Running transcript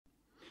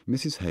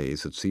Mrs.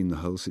 Hayes had seen the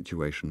whole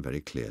situation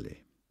very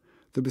clearly.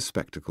 The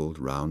bespectacled,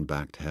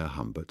 round-backed Herr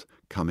Humbert,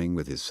 coming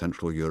with his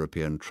Central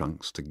European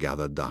trunks to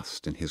gather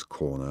dust in his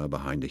corner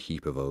behind a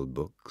heap of old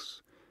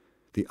books.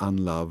 The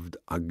unloved,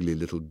 ugly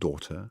little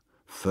daughter,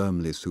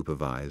 firmly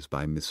supervised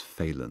by Miss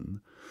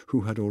Phelan,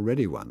 who had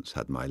already once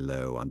had my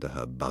Lo under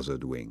her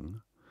buzzard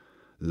wing.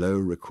 Lo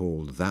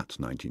recalled that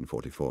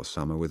 1944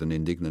 summer with an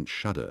indignant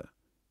shudder,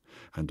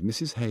 and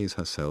Mrs. Hayes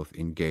herself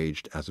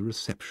engaged as a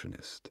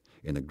receptionist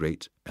in a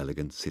great,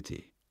 elegant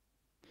city.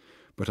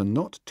 But a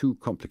not too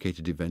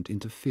complicated event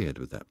interfered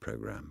with that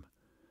program.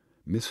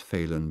 Miss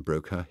Phelan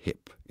broke her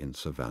hip in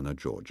Savannah,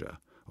 Georgia,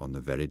 on the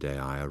very day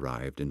I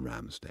arrived in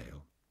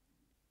Ramsdale.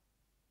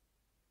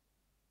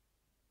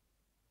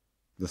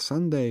 The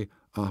Sunday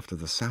after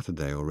the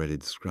Saturday already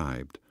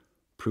described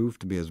proved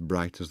to be as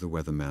bright as the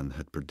weatherman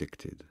had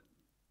predicted.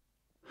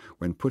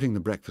 When putting the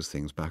breakfast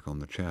things back on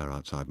the chair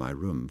outside my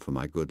room for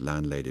my good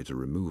landlady to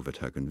remove at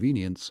her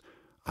convenience,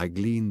 I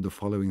gleaned the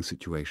following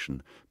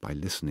situation by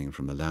listening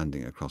from the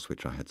landing across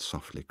which I had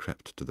softly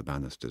crept to the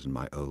banisters in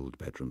my old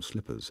bedroom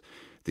slippers,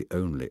 the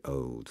only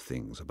old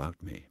things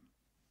about me.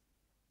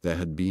 There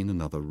had been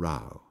another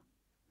row.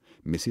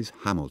 Mrs.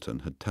 Hamilton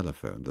had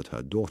telephoned that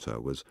her daughter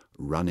was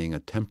running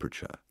a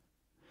temperature.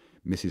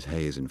 Mrs.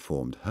 Hayes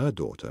informed her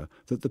daughter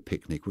that the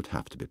picnic would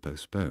have to be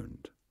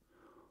postponed.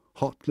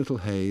 Hot little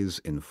Hayes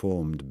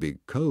informed big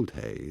cold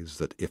Hayes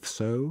that if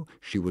so,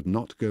 she would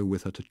not go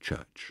with her to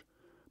church.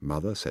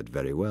 Mother said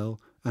very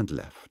well and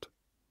left.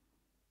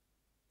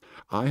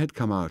 I had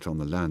come out on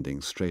the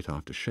landing straight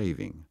after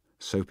shaving,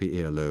 soapy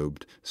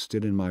earlobed,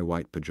 still in my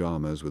white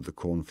pyjamas with the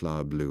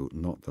cornflower blue,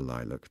 not the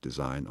lilac,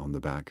 design on the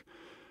back.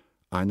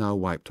 I now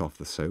wiped off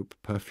the soap,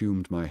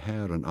 perfumed my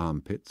hair and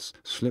armpits,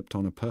 slipped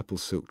on a purple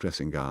silk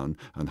dressing gown,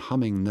 and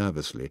humming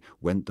nervously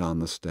went down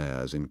the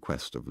stairs in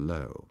quest of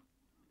Lo.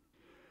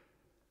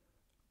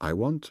 I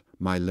want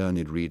my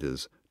learned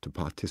readers to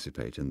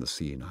participate in the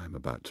scene I am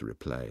about to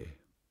replay.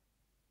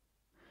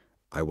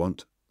 I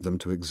want them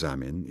to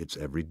examine its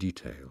every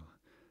detail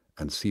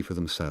and see for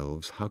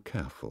themselves how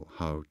careful,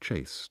 how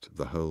chaste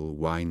the whole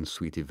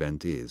wine-sweet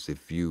event is if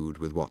viewed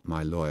with what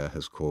my lawyer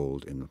has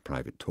called, in the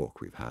private talk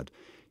we've had,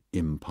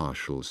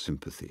 impartial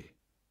sympathy.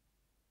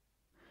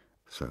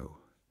 So,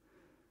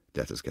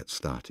 let us get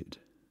started.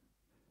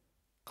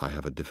 I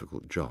have a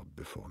difficult job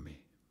before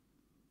me.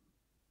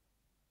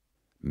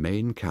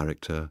 Main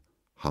character,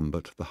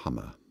 Humbert the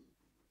Hummer.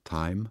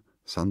 Time,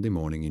 Sunday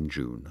morning in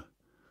June.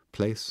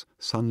 Place,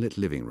 sunlit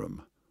living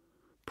room.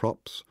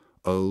 Props,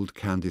 old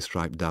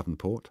candy-striped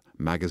Davenport,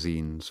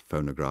 magazines,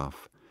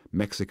 phonograph,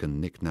 Mexican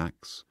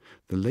knickknacks.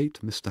 The late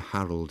Mr.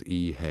 Harold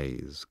E.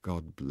 Hayes,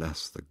 God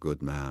bless the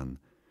good man,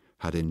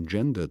 had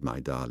engendered my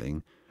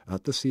darling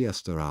at the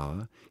siesta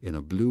hour in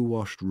a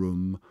blue-washed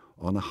room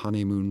on a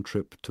honeymoon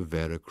trip to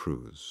Vera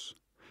Cruz,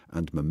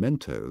 and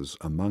mementos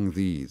among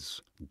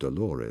these,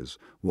 Dolores,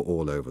 were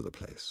all over the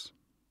place.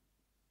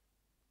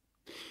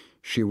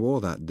 She wore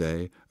that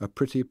day a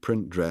pretty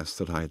print dress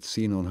that I had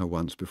seen on her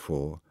once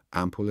before,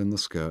 ample in the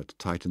skirt,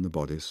 tight in the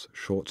bodice,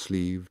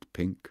 short-sleeved,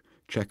 pink,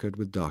 checkered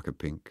with darker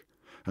pink,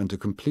 and to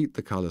complete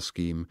the colour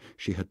scheme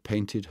she had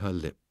painted her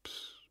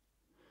lips,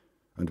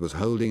 and was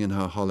holding in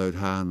her hollowed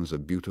hands a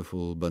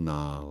beautiful,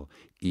 banal,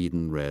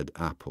 Eden-red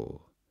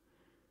apple.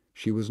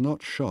 She was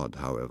not shod,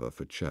 however,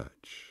 for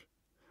church,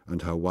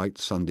 and her white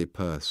Sunday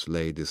purse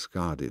lay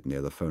discarded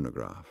near the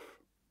phonograph.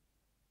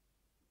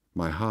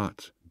 My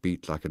heart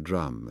beat like a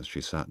drum as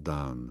she sat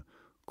down,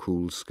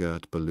 cool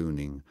skirt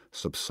ballooning,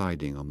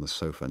 subsiding on the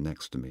sofa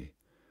next to me,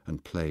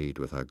 and played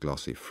with her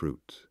glossy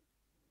fruit.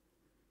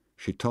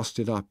 She tossed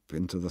it up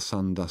into the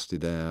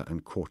sun-dusted air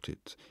and caught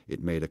it.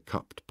 It made a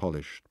cupped,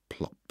 polished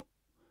plop.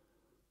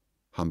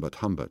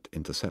 Humbert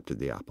intercepted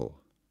the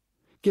apple.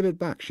 "Give it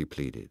back," she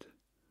pleaded,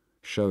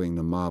 showing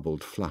the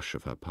marbled flush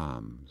of her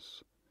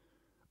palms.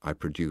 I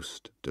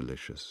produced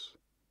delicious.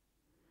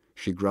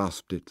 She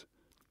grasped it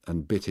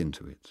and bit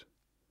into it,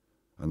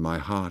 and my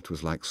heart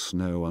was like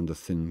snow under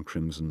thin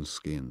crimson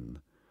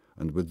skin,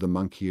 and with the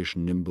monkeyish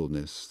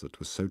nimbleness that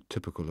was so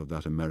typical of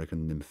that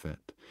American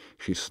nymphette,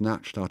 she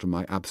snatched out of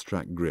my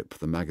abstract grip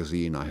the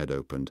magazine I had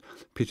opened.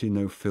 Pity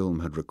no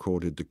film had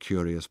recorded the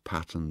curious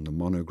pattern, the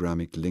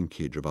monogrammic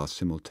linkage of our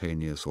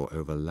simultaneous or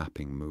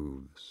overlapping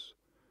moves.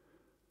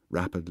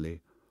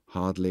 Rapidly,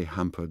 hardly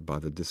hampered by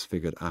the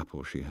disfigured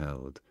apple she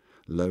held,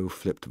 Lo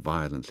flipped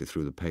violently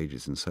through the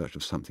pages in search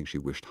of something she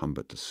wished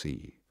Humbert to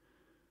see.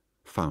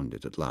 Found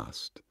it at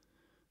last.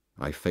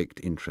 I faked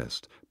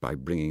interest by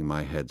bringing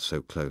my head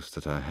so close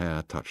that her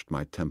hair touched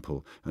my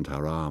temple and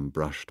her arm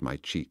brushed my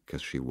cheek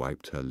as she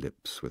wiped her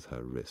lips with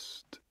her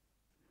wrist.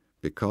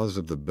 Because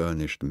of the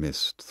burnished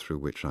mist through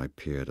which I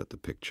peered at the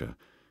picture,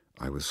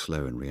 I was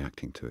slow in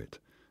reacting to it,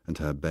 and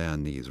her bare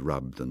knees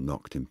rubbed and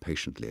knocked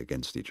impatiently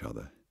against each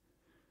other.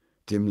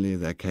 Dimly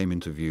there came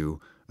into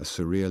view a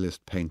surrealist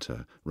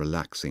painter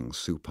relaxing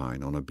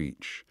supine on a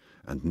beach,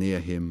 and near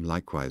him,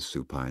 likewise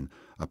supine,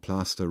 a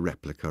plaster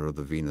replica of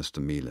the Venus de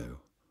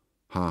Milo,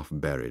 half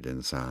buried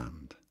in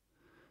sand.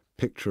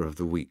 "Picture of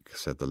the week,"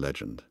 said the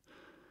legend.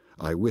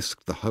 I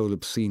whisked the whole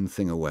obscene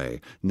thing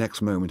away.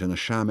 Next moment, in a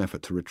sham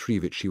effort to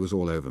retrieve it, she was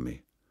all over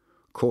me.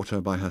 Caught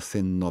her by her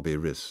thin, knobby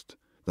wrist.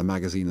 The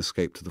magazine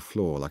escaped to the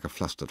floor like a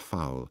flustered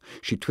fowl.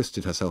 She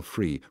twisted herself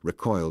free,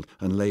 recoiled,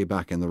 and lay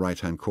back in the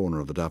right-hand corner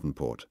of the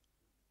davenport.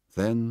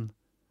 Then,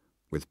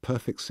 with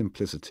perfect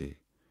simplicity,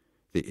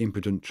 the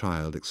impudent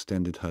child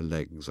extended her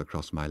legs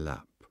across my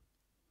lap.